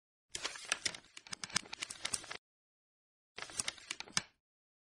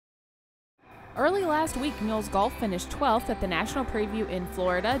Early last week, Mule's golf finished 12th at the National Preview in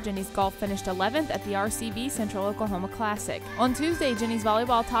Florida. Jenny's golf finished 11th at the RCB Central Oklahoma Classic. On Tuesday, Jenny's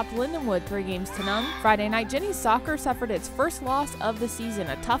volleyball topped Lindenwood 3-0. Friday night, Jenny's soccer suffered its first loss of the season,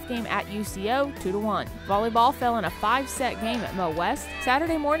 a tough game at UCO, 2-1. Volleyball fell in a 5-set game at Mo West.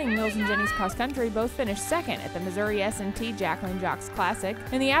 Saturday morning, Mule's and Jenny's cross country both finished second at the Missouri S&T Jacqueline Jocks Classic.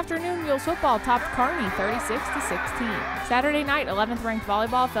 In the afternoon, Mule's football topped Kearney 36-16. Saturday night, 11th ranked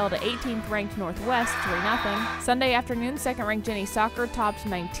volleyball fell to 18th ranked Northwest 3-0. Sunday afternoon, 2nd ranked Jenny's soccer topped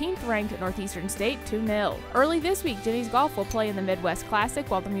 19th ranked Northeastern State 2-0. Early this week, Jenny's golf will play in the Midwest Classic,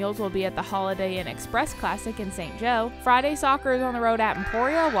 while the Mules will be at the Holiday Inn Express Classic in St. Joe. Friday, soccer is on the road at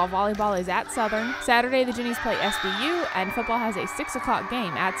Emporia, while volleyball is at Southern. Saturday, the Jennies play SBU, and football has a 6 o'clock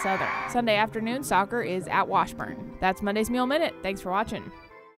game at Southern. Sunday afternoon, soccer is at Washburn. That's Monday's Mule Minute. Thanks for watching.